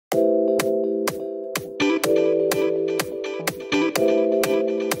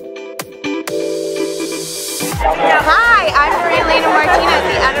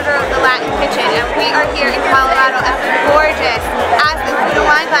janitor of the Latin Kitchen, and we are here in Colorado at the gorgeous Aspen Food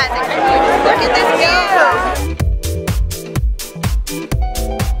Wine Festival. Look at this view!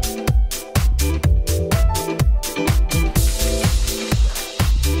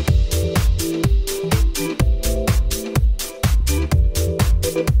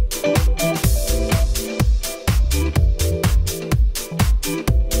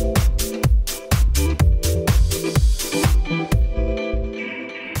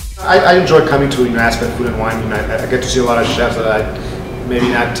 I enjoy coming to Aspen Food and Wine. I get to see a lot of chefs that I maybe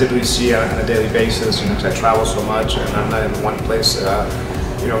not typically see on a daily basis, because I travel so much and I'm not in one place,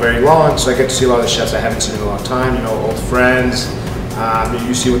 very long. So I get to see a lot of the chefs I haven't seen in a long time. Old friends.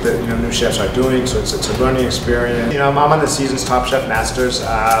 You see what the new chefs are doing, so it's a learning experience. I'm on the season's Top Chef Masters.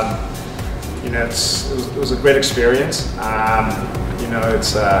 It was a great experience.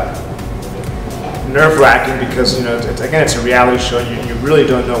 It's nerve-wracking because again, it's a reality show. You really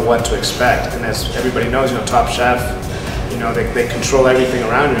don't know what to expect, and as everybody knows, Top Chef, they control everything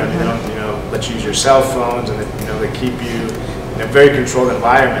around you. They don't let you use your cell phones, and they keep you in a very controlled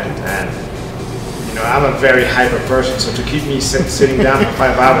environment. And I'm a very hyper person, so to keep me sitting down for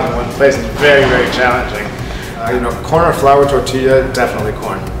 5 hours in one place is very, very challenging. Corn or flour tortilla, definitely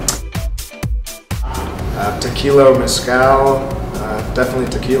corn. Tequila or mezcal, definitely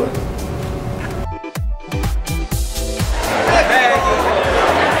tequila.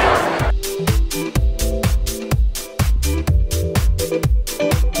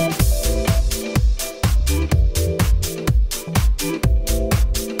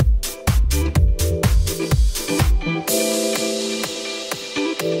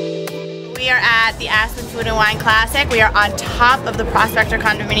 We are at the Aspen Food and Wine Classic. We are on top of the Prospector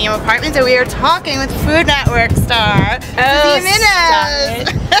condominium apartments, and we are talking with Food Network star Susie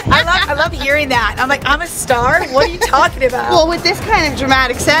Jiminez. I love hearing that. I'm like, I'm a star? What are you talking about? Well, with this kind of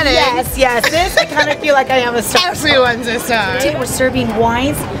dramatic setting. Yes. This, I kind of feel like I am a star. Everyone's a star. We're serving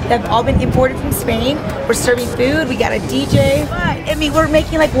wines that have all been imported from Spain. We're serving food. We got a DJ. We're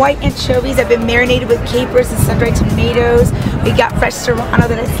making like white anchovies that have been marinated with capers and sun-dried tomatoes. We got fresh serrano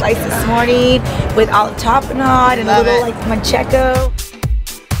that I sliced this morning with olive tapenade and a little like manchego.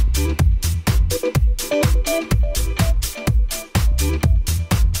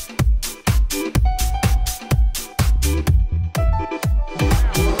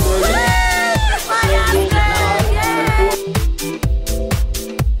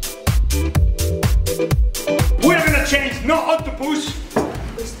 We're gonna change, no octopus.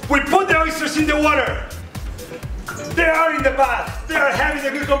 We put the oysters in the water. They are in the bath. They are having a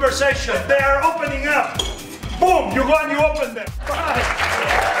good conversation. They are opening up. Boom, you go and you open them. Bye.